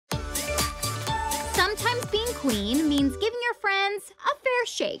sometimes being queen means giving your friends a fair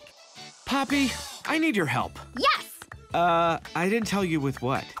shake. Poppy, I need your help. Yes! I didn't tell you with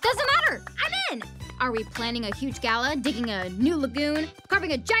what. Doesn't matter, I'm in! Are we planning a huge gala, digging a new lagoon,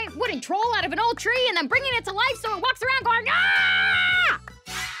 carving a giant wooden troll out of an old tree, and then bringing it to life so it walks around going, ah!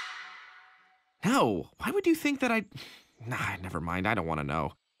 No, why would you think that I... Nah, never mind, I don't want to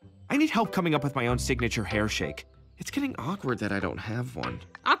know. I need help coming up with my own signature hair shake. It's getting awkward that I don't have one.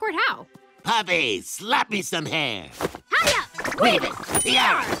 Awkward how? Poppy, slap me some hair. Hurry up! Weave it,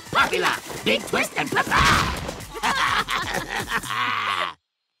 tiara, poppy lock, big twist and flip-flop.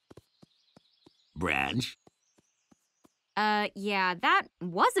 Branch? Yeah, that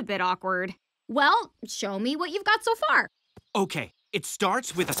was a bit awkward. Well, show me what you've got so far. Okay, it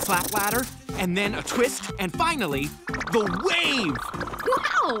starts with a slap ladder, and then a twist, and finally, the wave!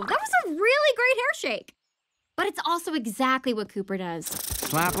 Wow, that was a really great hair shake. But it's also exactly what Cooper does.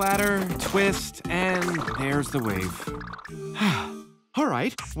 Slap ladder, twist, and there's the wave. All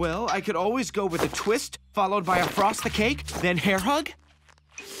right, well, I could always go with a twist, followed by a frost the cake, then hair hug.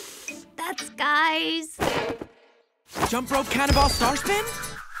 That's guys. Jump rope cannonball star spin?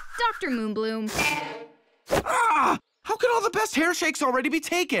 Dr. Moonbloom. Ah! How could all the best hair shakes already be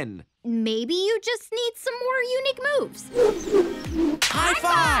taken? Maybe you just need some more unique moves. High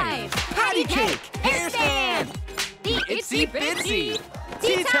five! Patty cake! Hairstand! The itsy bitsy!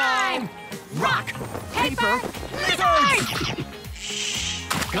 Tea time! Rock! Paper! Lizard!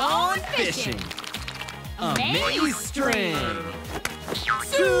 Gone fishing! Amaze string!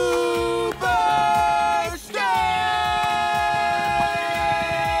 Superstars!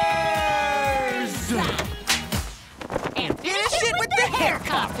 And finish it with the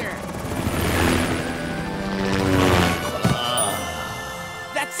haircopter!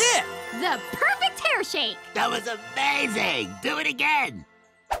 That's it! The perfect hair shake! That was amazing. Do it again.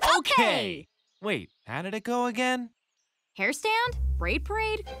 Okay! Wait, how did it go again? Hairstand, braid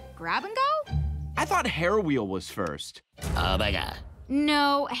parade, grab and go? I thought hair wheel was first. Oh my God.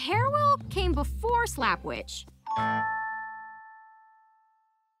 No, hair wheel came before slap witch.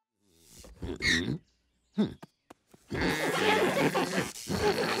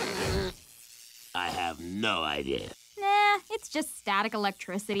 I have no idea. Nah, it's just static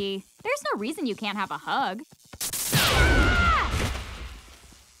electricity. There's no reason you can't have a hug.